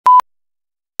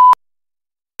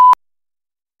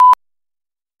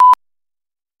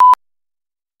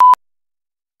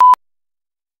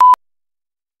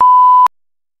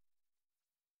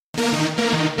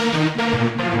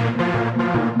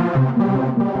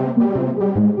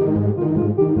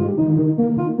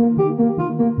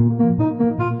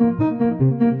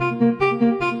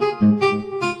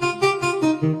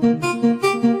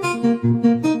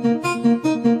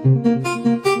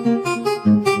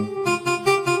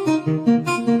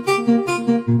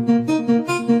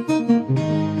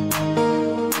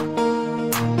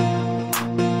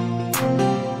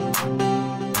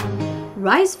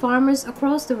Rice farmers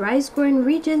across the rice-growing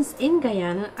regions in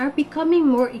Guyana are becoming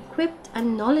more equipped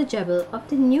and knowledgeable of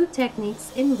the new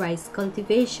techniques in rice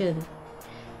cultivation.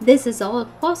 This is all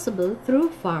possible through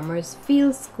Farmers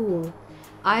Field School.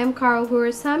 I am Carol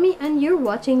Gurusamy and you're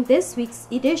watching this week's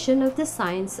edition of The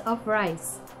Science of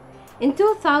Rice. In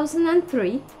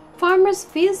 2003, Farmers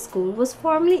Field School was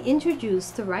formally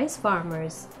introduced to rice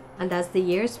farmers, and as the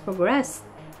years progressed,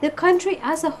 the country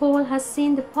as a whole has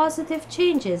seen the positive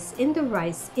changes in the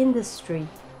rice industry.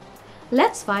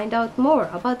 Let's find out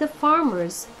more about the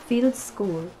Farmers Field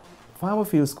School. Farmer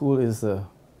Field School is a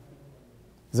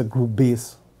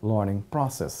group-based learning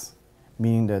process,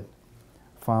 meaning that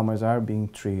farmers are being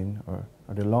trained, or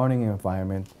the learning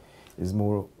environment is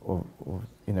more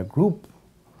in a group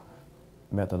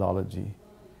methodology.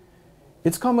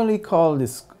 It's commonly called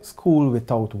this school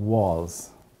without walls.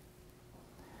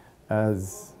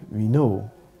 As we know,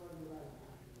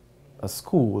 a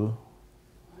school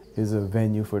is a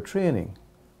venue for training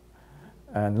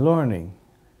and learning,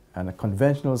 and a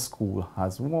conventional school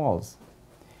has walls.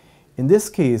 In this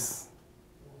case,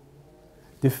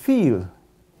 the field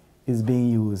is being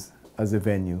used as a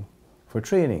venue for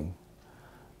training,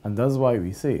 and that's why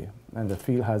we say, and the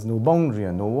field has no boundary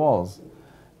and no walls.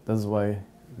 That's why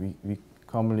we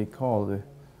commonly call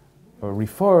or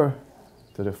refer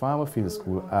to the Farmer Field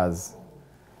School as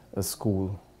a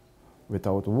school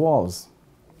without walls.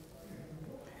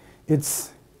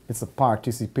 It's a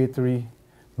participatory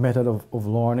method of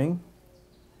learning.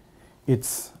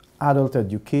 It's adult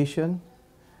education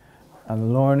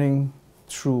and learning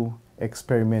through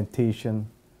experimentation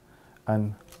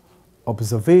and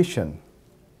observation.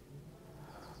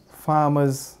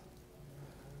 Farmers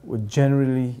would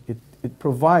generally, it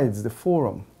provides the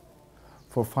forum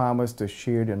for farmers to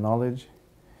share their knowledge,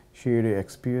 share their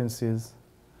experiences,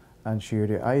 and share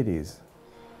their ideas.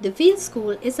 The field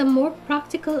school is a more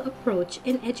practical approach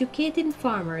in educating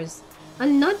farmers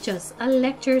and not just a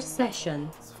lecture session.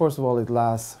 First of all, it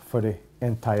lasts for the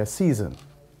entire season,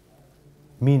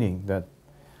 meaning that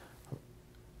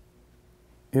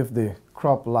if the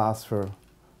crop lasts for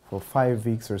 5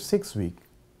 weeks or 6 weeks,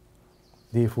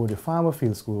 therefore the Farmer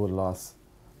Field School would last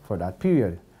for that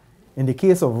period. In the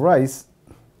case of rice,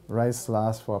 rice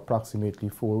lasts for approximately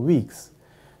 4 weeks,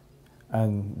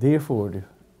 and therefore the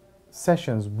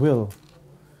sessions will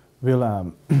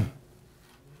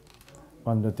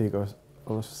undertake,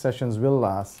 or sessions will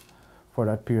last for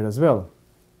that period as well.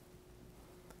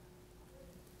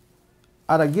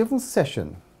 At a given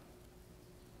session,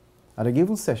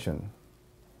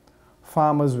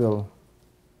 farmers will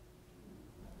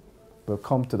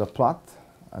come to the plot,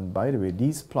 and by the way,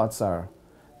 these plots are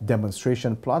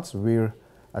demonstration plots where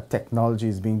a technology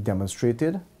is being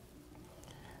demonstrated.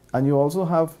 And you also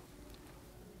have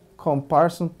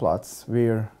comparison plots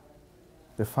where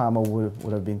the farmer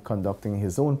would have been conducting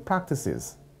his own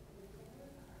practices.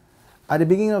 At the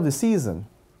beginning of the season,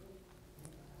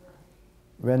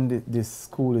 when this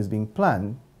school is being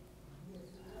planned,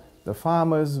 the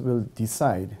farmers will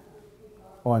decide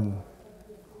on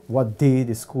what day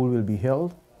the school will be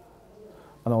held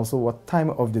and also what time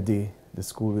of the day the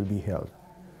school will be held.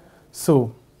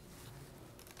 So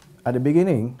at the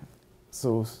beginning,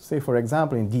 so say for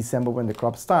example in December when the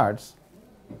crop starts,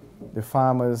 the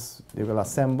farmers, they will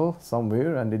assemble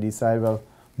somewhere and they decide, well,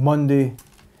 Monday,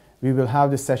 we will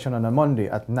have the session on a Monday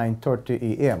at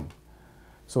 9:30 a.m.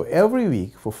 So every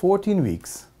week for 14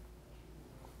 weeks,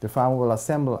 the farmer will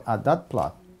assemble at that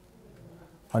plot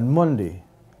on Monday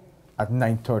at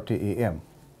 9:30 a.m.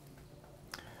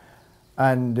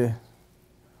 And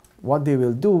what they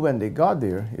will do when they got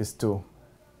there is to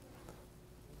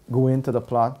go into the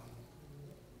plot,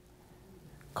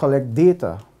 collect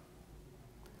data,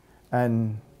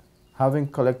 and having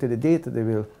collected the data, they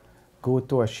will go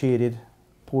to a shaded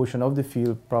portion of the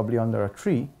field, probably under a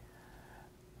tree,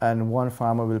 and one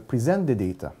farmer will present the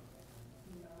data.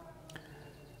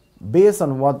 Based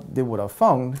on what they would have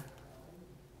found,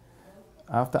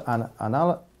 after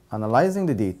analyzing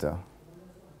the data,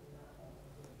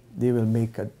 they will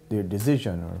make their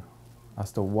decision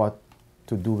as to what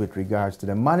to do with regards to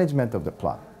the management of the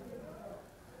plot.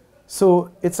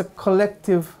 So it's a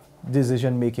collective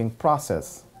decision-making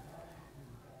process.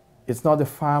 it's not the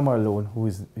farmer alone who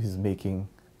is making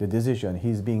the decision.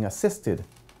 He's being assisted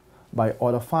by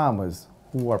other farmers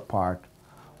who are part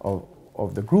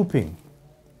of the grouping.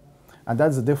 And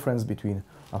that's the difference between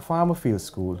a farmer field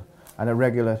school and a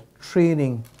regular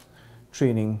training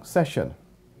session.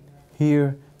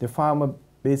 Here, the farmer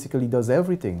basically does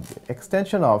everything. The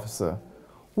extension officer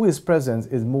who is present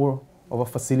is more of a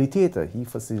facilitator. He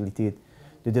facilitates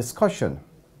the discussion.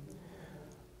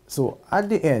 So at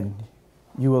the end,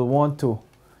 you want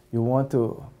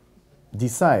to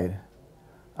decide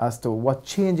as to what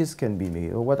changes can be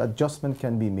made or what adjustment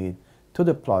can be made to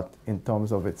the plot in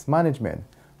terms of its management.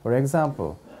 For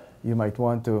example, you might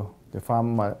want to, the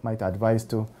farmer might advise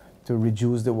to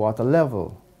reduce the water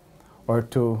level or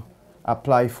to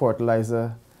apply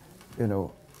fertilizer,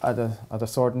 at a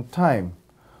certain time,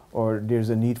 or there's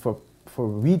a need for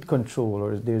weed control,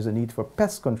 or there's a need for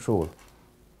pest control.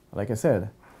 Like I said,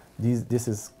 these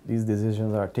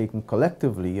decisions are taken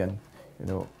collectively, and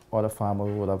other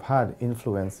farmers would have had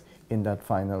influence in that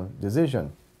final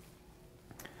decision.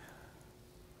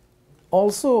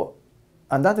 Also,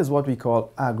 and that is what we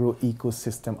call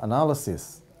agro-ecosystem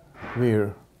analysis,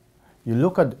 where you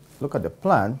look at the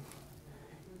plant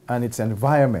and its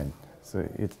environment. So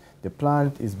the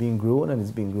plant is being grown, and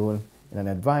it's being grown in an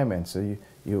environment. So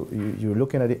you're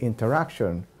looking at the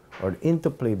interaction or the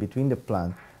interplay between the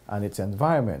plant and its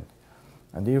environment.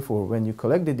 And therefore, when you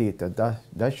collect the data,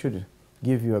 that should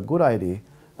give you a good idea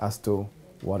as to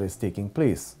what is taking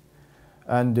place.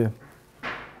 And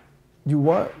you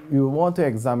want to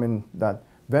examine that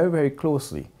very, very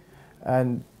closely.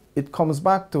 And it comes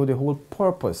back to the whole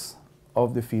purpose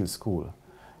of the field school.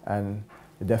 And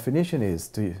the definition is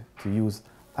to use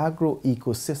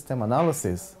agro-ecosystem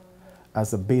analysis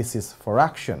as a basis for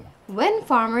action. When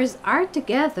farmers are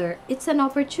together, it's an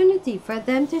opportunity for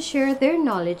them to share their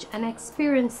knowledge and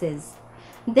experiences.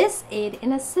 This aids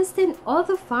in assisting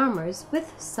other farmers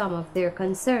with some of their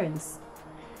concerns.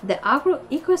 The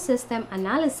agro-ecosystem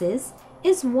analysis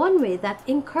is one way that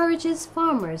encourages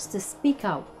farmers to speak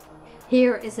out.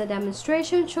 Here is a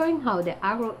demonstration showing how the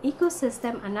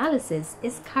agro-ecosystem analysis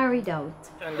is carried out.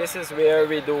 And this is where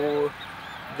we do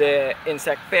the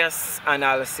insect pest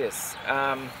analysis.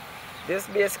 This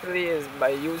basically is by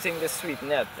using the sweep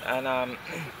net, and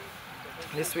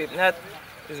the sweep net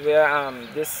is where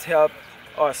this helps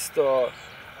us to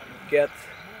get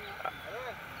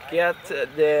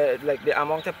the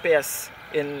amount of pests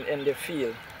in the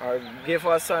field, or give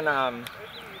us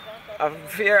a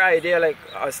fair idea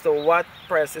as to what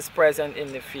pest is present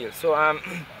in the field. So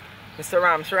Mr.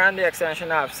 Ramsaran, the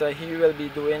extension officer, he will be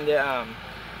doing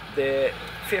the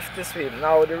 50 sweep.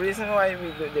 Now the reason why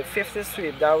we do the 50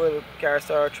 sweep, that will carry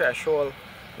our threshold,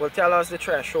 will tell us the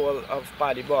threshold of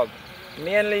paddy bug.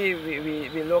 Mainly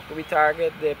we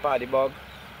target the paddy bug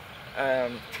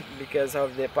because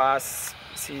of the past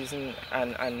season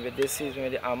and with this season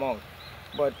with the amount.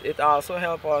 But it also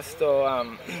helps us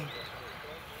to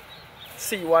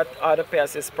see what other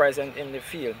pests is present in the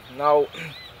field. Now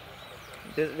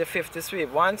the 50 sweep,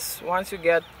 once you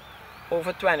get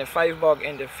over 25 bug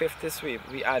in the 50 sweep,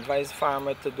 we advise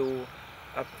farmer to do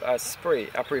a spray,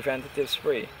 a preventative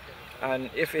spray. And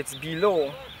if it's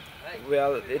below,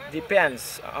 well, it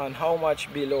depends on how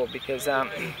much below, because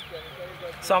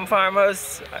some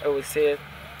farmers, I would say,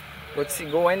 would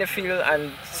go in the field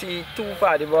and see 2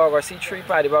 paddy bug or see 3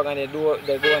 paddy bug, and they go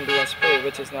and do a spray,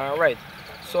 which is not right.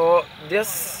 So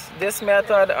this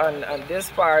method and this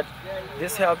part,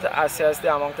 this helps to assess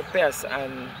the amount of pests,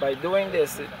 and by doing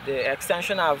this, the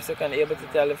extension officer can able to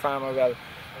tell the farmer, well,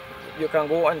 you can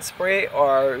go and spray,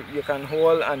 or you can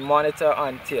hold and monitor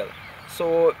until.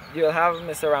 So you'll have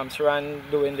Mr. Ramsaran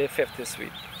doing the 50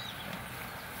 sweep.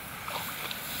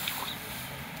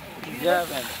 Yeah,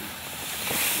 man.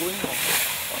 Going on.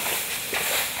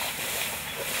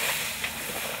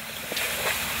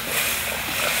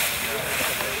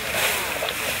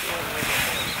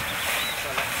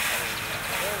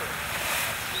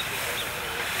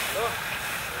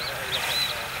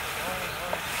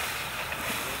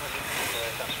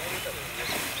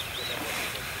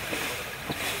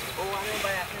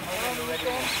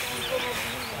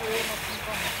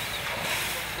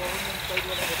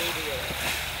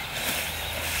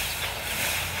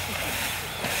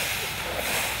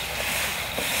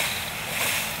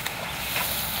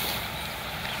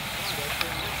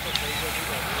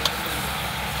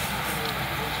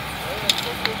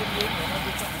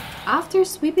 After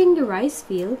sweeping the rice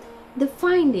field, the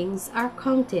findings are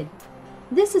counted.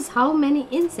 This is how many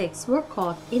insects were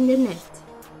caught in the net.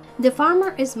 The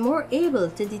farmer is more able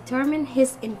to determine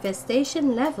his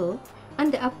infestation level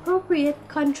and the appropriate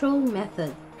control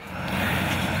method.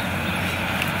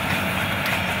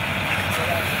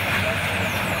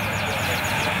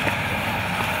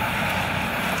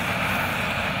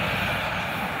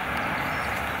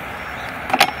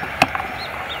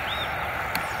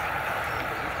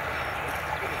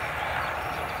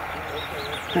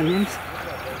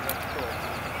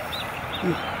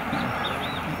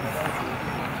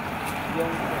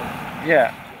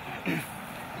 Yeah.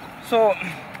 So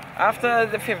after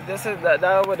the fifth,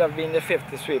 that would have been the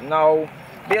 50th sweep. Now,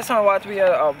 based on what we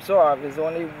observed, is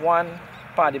only one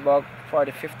paddy bug for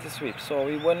the 50th sweep. So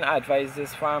we wouldn't advise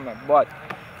this farmer. But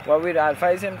what we'd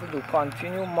advise him to do,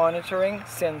 continue monitoring,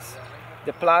 since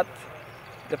the plat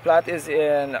is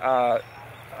in a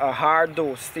hard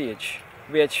dough stage,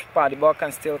 which paddy bug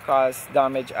can still cause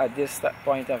damage at this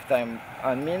point of time.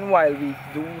 And meanwhile, we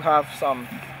do have some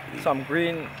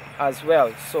green as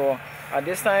well. So at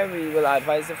this time, we will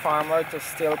advise the farmer to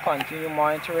still continue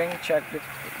monitoring, check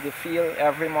the field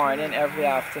every morning, every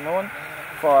afternoon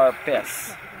for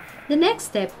pests. The next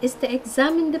step is to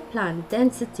examine the plant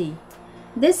density.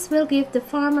 This will give the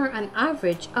farmer an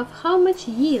average of how much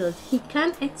yield he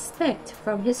can expect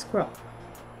from his crop.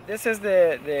 This is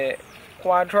the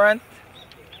quadrant,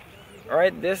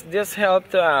 right? This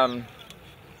helped.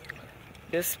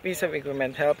 This piece of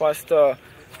equipment help us to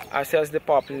assess the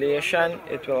population.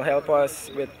 It will help us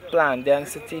with plant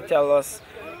density, tell us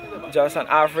just an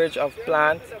average of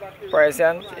plant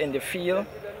present in the field,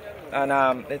 and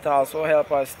it also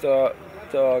help us to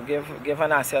give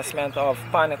an assessment of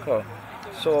panicle.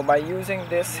 So by using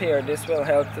this here, this will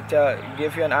help to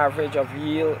give you an average of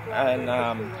yield and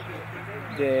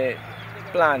the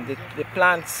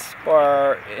plants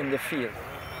in the field.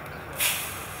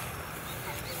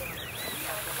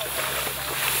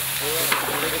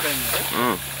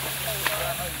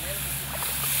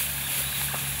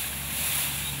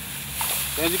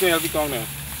 Then you can help me count now.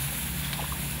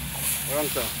 Wrong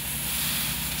sir.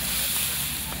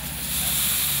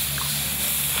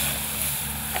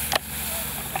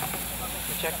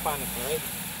 Check panicle, right?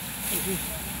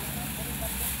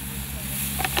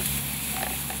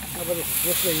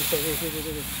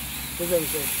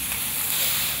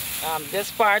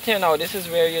 This part here now, this is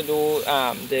where you do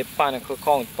the panicle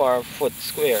count per foot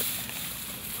square.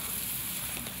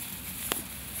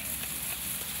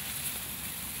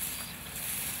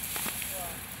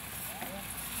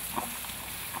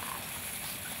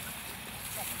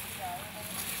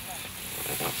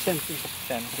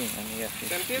 Seventeen, and you have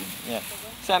 15. 17? Yeah,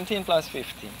 17 plus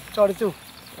 15. 32.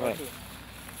 Right.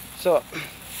 So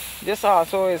this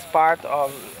also is part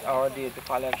of our data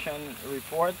collection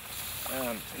report.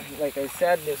 Like I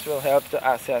said, this will help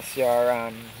to assess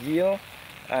your yield,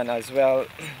 and as well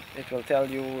it will tell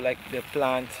you like the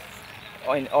plant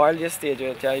in early stage. It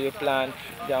will tell you the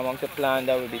amount of plant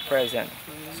that will be present,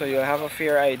 so you'll have a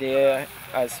fair idea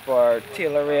as for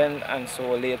tillering and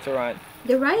so later on.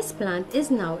 The rice plant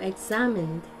is now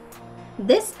examined.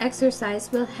 This exercise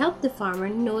will help the farmer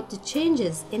note the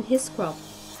changes in his crop.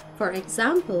 For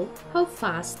example, how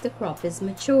fast the crop is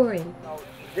maturing.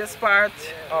 This part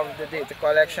of the data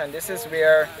collection, this is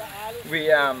where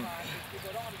we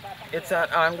it's an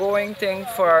ongoing thing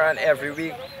for an every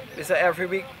week. It's an every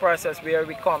week process where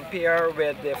we compare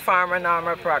with the farmer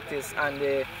normal practice and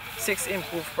the 6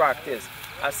 improved practice,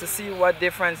 as to see what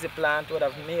difference the plant would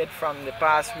have made from the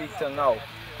past week to now,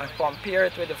 and compare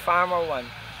it with the farmer one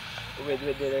with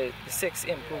the 6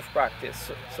 improved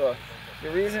practice. So the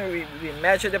reason we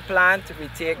measure the plant, we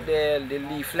take the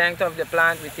leaf length of the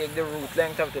plant, we take the root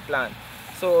length of the plant.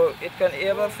 So it can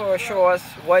able to show us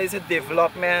what is the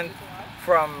development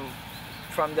from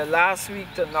the last week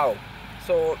to now.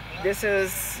 So this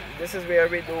is where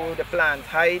we do the plant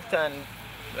height and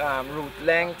root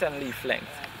length and leaf length.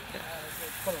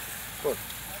 Yeah. Good. -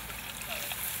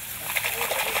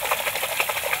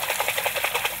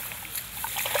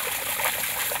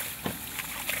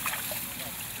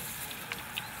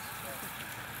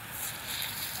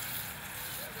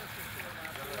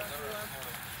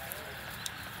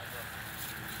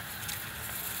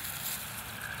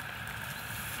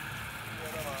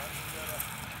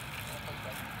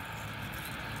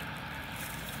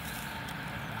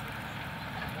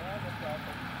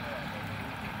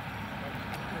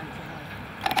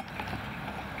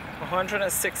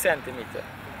 106 centimeter.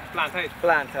 Plant height.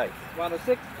 Plant height.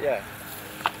 106? Yeah.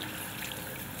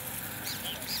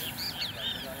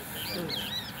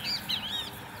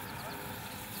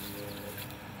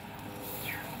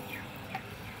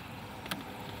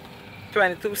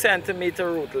 .22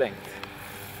 centimeter root length.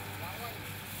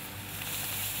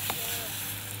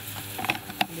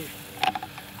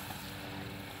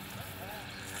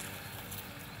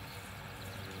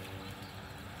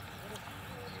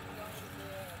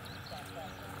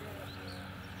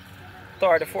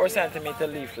 .34 centimeter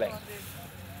leaf length.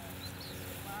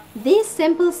 These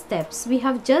simple steps we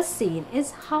have just seen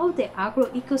is how the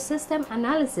agroecosystem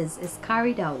analysis is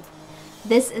carried out.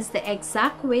 This is the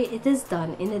exact way it is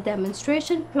done in the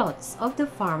demonstration plots of the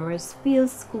Farmers Field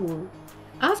School.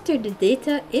 After the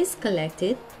data is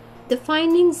collected, the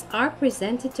findings are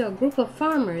presented to a group of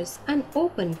farmers and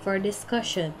open for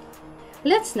discussion.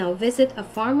 Let's now visit a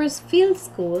Farmers Field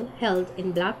School held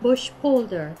in Blackbush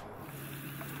Polder.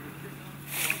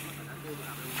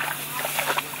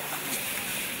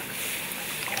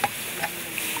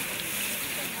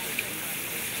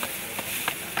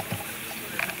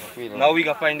 Now we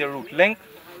can find the root length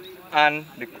and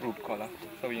the root color.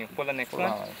 So we can pull the next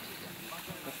one.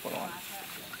 Just pull one.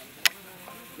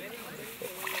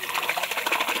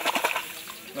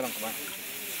 Go down, come on.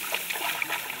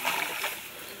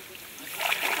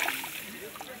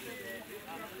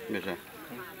 Yes, sir.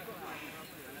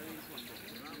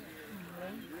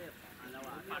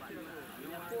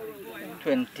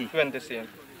 Twenty cm.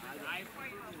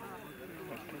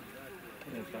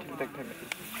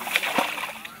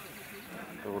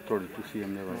 Over 32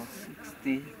 cm level.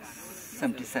 60,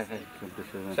 77.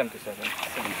 77.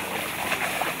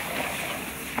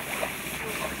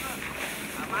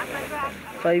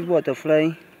 5 butterfly.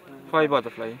 5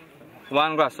 butterfly.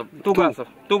 1 grasshopper. 2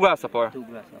 grasshopper. 2 grasshopper. 2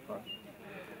 grasshopper.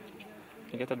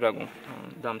 You get a dragon.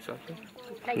 Damsel.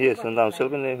 Yes, and damsel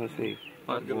can they see.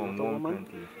 Caterpillar.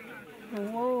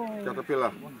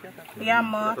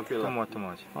 Too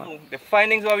much. The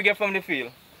findings what we get from the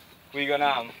field, we're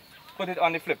gonna put it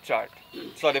on the flip chart.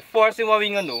 So the first thing what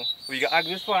we're gonna do, we're gonna ask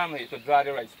this farmer here to draw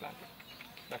the rice plant.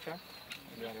 That's right?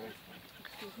 Draw the rice plant.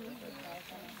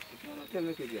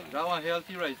 That one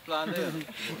healthy rice plant there.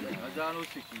 That's no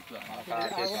sticky plant.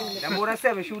 The more than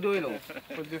 7 should do, you know.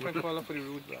 Put different color for the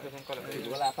root. Different color.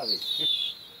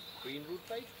 Green root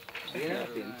pipe? Yeah.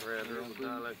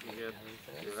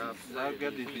 I'll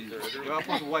get this. You have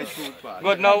to put white root pipe.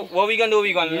 Good, now what we're gonna do,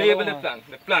 we're gonna label the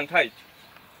plant height.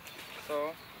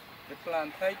 So, the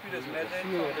plant height we just measured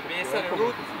from the base of the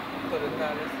root to the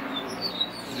tallest.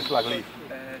 This flag leaf.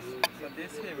 So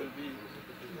this here will be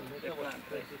the plant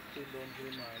height.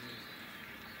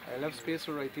 I left space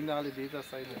for writing all the data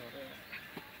side.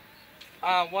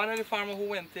 One of the farmers who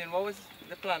went in, what was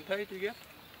the plant height you get?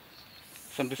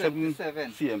 77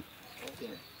 77. cm.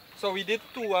 Okay. So we did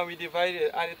 2 and we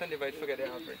divided, added and divided to get the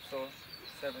average. So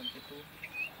 72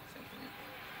 centimeters.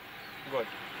 Good.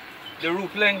 The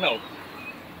root length now.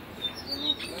 The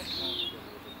root length.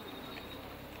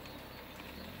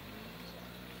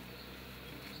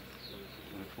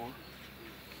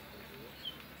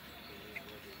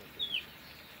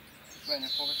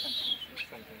 24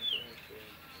 centimeters.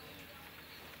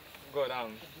 Good.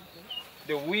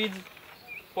 The weeds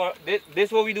for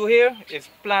this what we do here is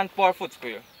plant per foot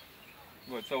square.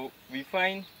 Good. So we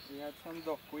find We had some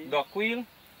duckweed. duckweed,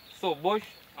 so bush,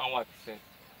 and what is it?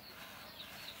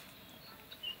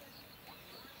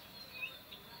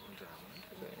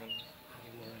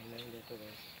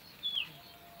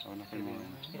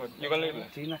 Good. You can label it.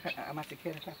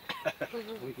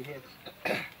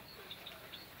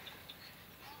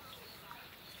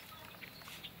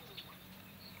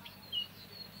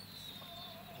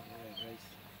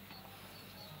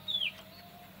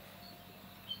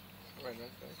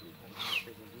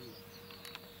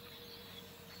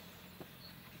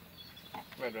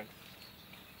 Right.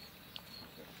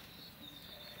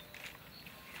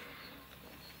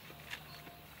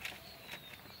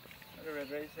 The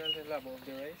red rice is a little above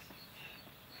the rice.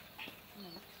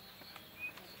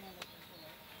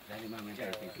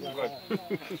 Good.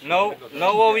 Now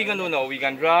what we can do now, we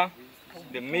can draw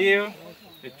the male,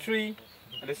 the tree,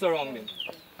 and the surrounding,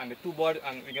 and the two body,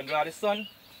 and we can draw the sun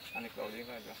and the cloud. You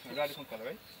can draw different color,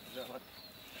 right?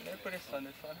 They put the sun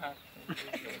hot.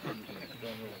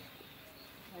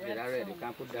 Yeah, already.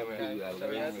 Can't put that to So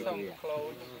we had some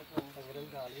clouds.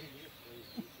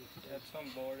 We had some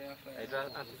boring.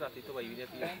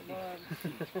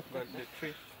 But the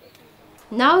tree.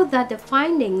 Now that the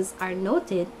findings are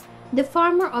noted, the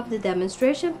farmer of the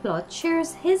demonstration plot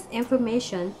shares his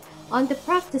information on the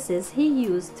practices he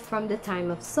used from the time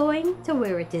of sowing to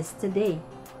where it is today.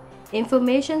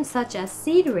 Information such as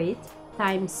seed rate,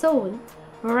 time sown,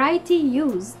 variety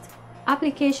used,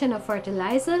 application of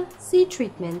fertilizer, seed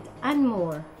treatment, and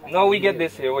more. Now we get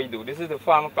this here, what you do. This is the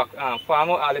farmer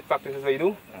audit practices what you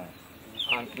do.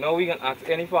 And now we can ask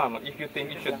any farmer if you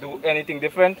think you should do anything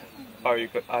different, or you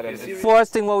could add anything.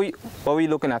 First thing what we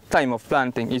looking at time of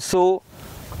planting is so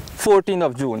 14th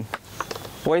of June.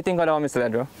 What do you think of that, Mr.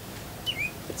 Ledro?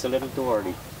 It's a little too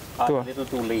early. A little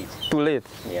too late. Too late?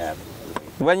 Yeah.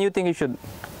 When you think you should?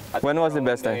 When was the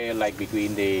best time? Like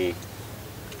between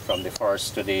from the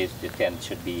 1st to the 10th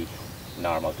should be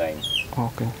normal time.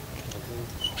 Okay.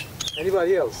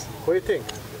 Anybody else? What do you think?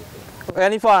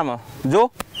 Any farmer?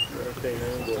 Joe?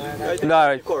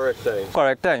 Alright. Correct time.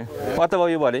 Correct time. What about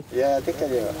you, buddy? Yeah, I think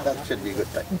that should be good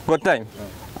time. Good time?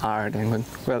 Alright, then good.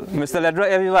 Well, Mr. Ledra,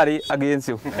 everybody against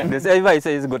you. Everybody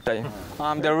says it's good time.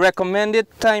 The recommended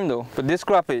time though for this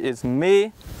crop is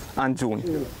May and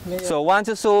June. So once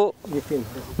you sow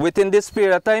within this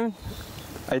period of time,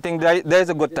 I think there's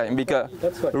a good time because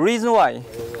reason why,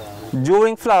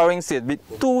 during flowering stage,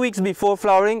 2 weeks before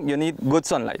flowering, you need good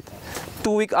sunlight.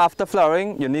 2 weeks after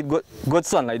flowering, you need good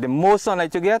sunlight. The more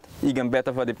sunlight you get, even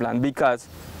better for the plant because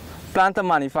plant and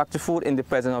manufacture food in the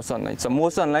presence of sunlight. So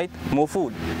more sunlight, more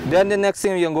food. Then the next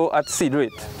thing you can go at seed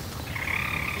rate.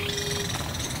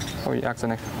 Oh, you ask the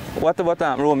next. What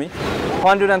about Romy?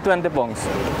 120 pounds.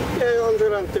 Yeah,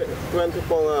 120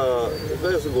 pounds,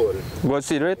 that's good. Good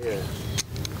seed rate? Yeah.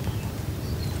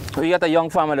 We got a young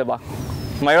farmer at the back.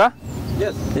 Myra?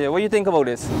 Yes. Yeah, what do you think about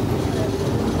this?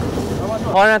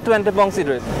 120 pounds seed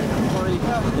rate.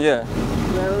 Yeah.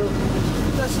 Well,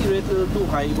 the seed rate is too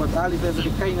high, but all depends on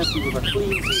the kind of seed, but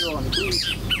clean seed on clean.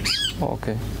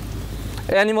 Okay.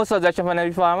 Any more suggestion from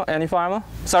any farmer?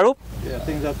 Sarup? Yeah,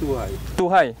 things are too high. Too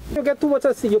high? You get too much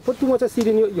of seed, you put too much of seed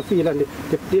in your field, and the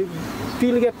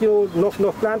field get enough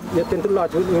plant, you tend to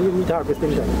lodge when you meet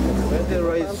harvesting time. When the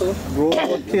rice grows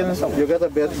more thin, you get a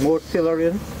bit more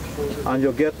tillering and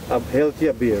you get a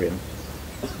healthier bearing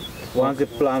once the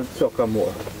plant sucker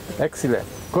more. Excellent.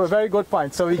 Good, very good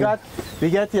point. So we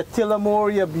get your tiller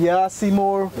more, your biasi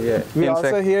more. Yeah. We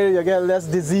also hear you get less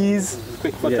disease.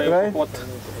 Quick for right? pot.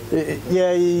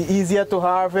 Yeah, easier to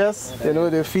harvest. You know,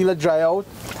 the field dry out.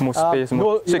 More space,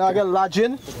 more you not get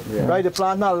lodging, right? The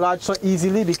plant not lodge so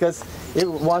easily because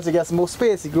once it gets more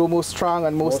space, it grow more strong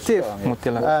and more stiff.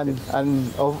 Strong,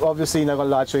 and obviously not gonna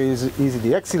lodge so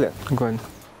easily. Excellent. Good.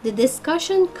 The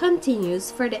discussion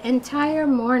continues for the entire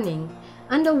morning,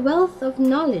 and a wealth of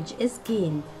knowledge is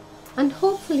gained, and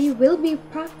hopefully will be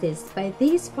practiced by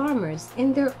these farmers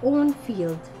in their own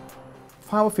field.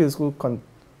 Farmer Field School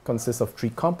consists of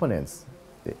 3 components.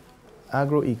 The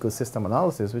agro-ecosystem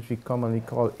analysis, which we commonly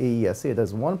call AESA,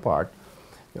 that's one part.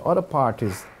 The other part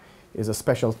is a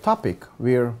special topic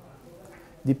where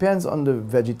depends on the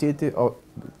vegetative or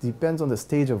depends on the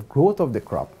stage of growth of the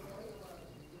crop.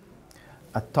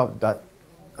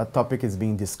 A topic is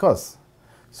being discussed.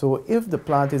 So if the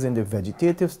plant is in the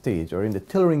vegetative stage or in the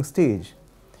tillering stage,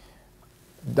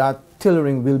 that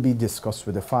tillering will be discussed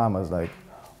with the farmers, like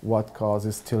what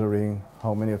causes tillering,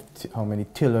 how many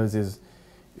tillers is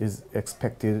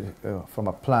expected from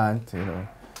a plant, you know,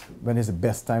 when is the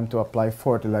best time to apply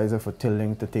fertilizer for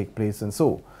tilling to take place, and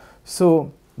so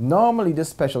normally this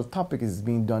special topic is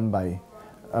being done by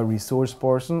a resource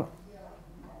person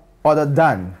other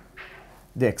than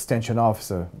the extension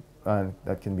officer, and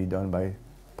that can be done by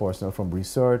personnel from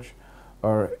research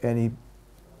or any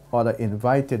other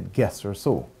invited guests or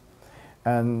so.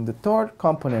 And the third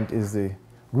component is the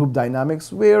group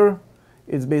dynamics, where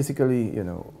it's basically, you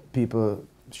know, people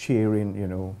sharing, you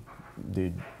know,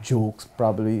 the jokes,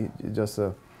 probably just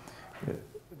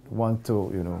want to,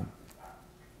 you know,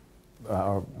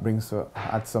 or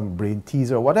add some brain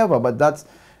teaser or whatever, but that's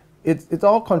it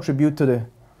all contribute to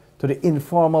the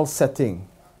informal setting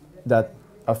that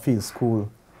a field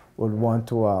school would want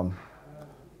to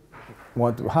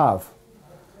have.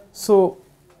 So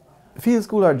field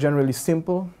schools are generally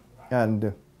simple,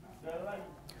 and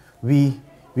we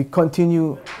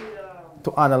continue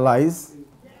to analyze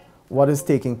what is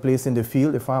taking place in the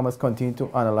field. The farmers continue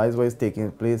to analyze what is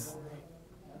taking place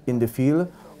in the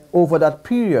field. Over that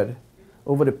period,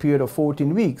 over the period of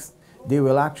 14 weeks, they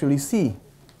will actually see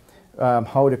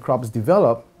how the crops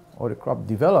develop, or the crop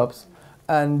develops,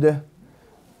 and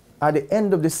at the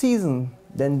end of the season,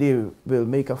 then they will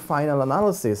make a final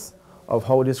analysis of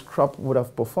how this crop would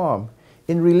have performed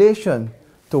in relation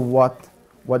to what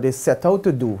they set out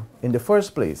to do in the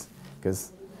first place.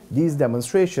 Because these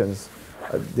demonstrations,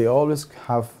 they always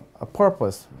have a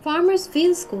purpose. Farmers'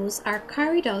 field schools are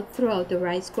carried out throughout the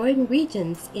rice-growing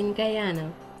regions in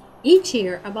Guyana. Each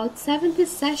year, about 70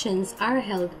 sessions are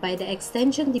held by the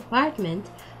Extension Department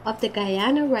of the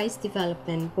Guyana Rice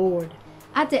Development Board.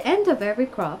 At the end of every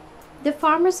crop, the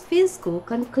Farmers' Field School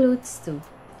concludes too.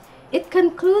 It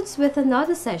concludes with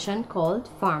another session called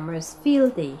Farmers'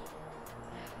 Field Day.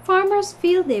 Farmers'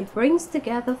 Field Day brings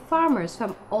together farmers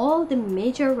from all the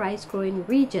major rice-growing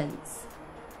regions.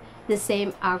 The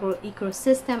same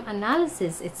agro-ecosystem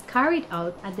analysis is carried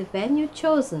out at the venue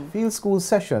chosen. Field school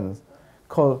sessions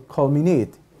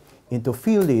culminate into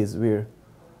field days where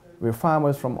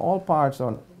farmers from all parts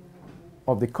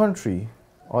of the country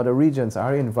or the regions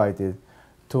are invited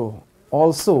to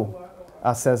also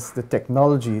assess the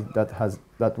technology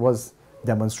that was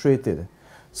demonstrated.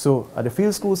 So at the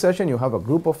field school session, you have a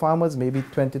group of farmers, maybe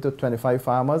 20 to 25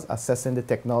 farmers, assessing the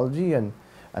technology and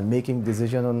making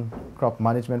decisions on crop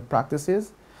management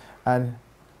practices. And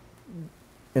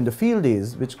in the field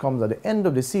days, which comes at the end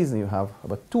of the season, you have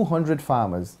about 200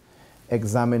 farmers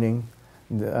examining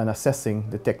and assessing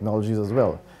the technologies as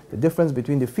well. The difference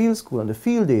between the field school and the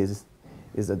field days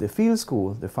is that the field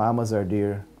school, the farmers are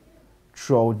there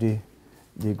throughout the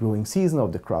growing season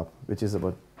of the crop, which is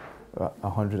about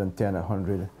 110,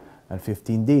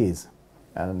 115 days.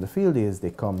 And in the field days, they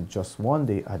come just one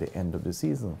day at the end of the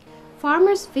season.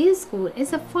 Farmers Field School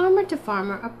is a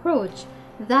farmer-to-farmer approach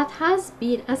that has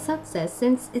been a success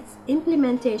since its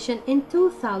implementation in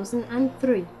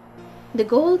 2003. The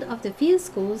goal of the field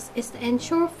schools is to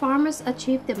ensure farmers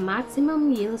achieve the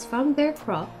maximum yields from their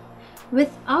crop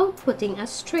without putting a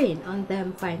strain on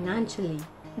them financially.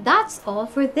 That's all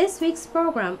for this week's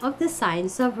program of The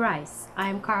Science of Rice.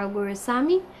 I'm Carl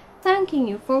Gurusamy, thanking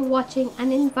you for watching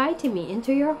and inviting me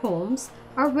into your homes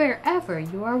or wherever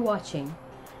you are watching.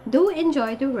 Do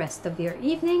enjoy the rest of your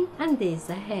evening and days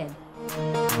ahead.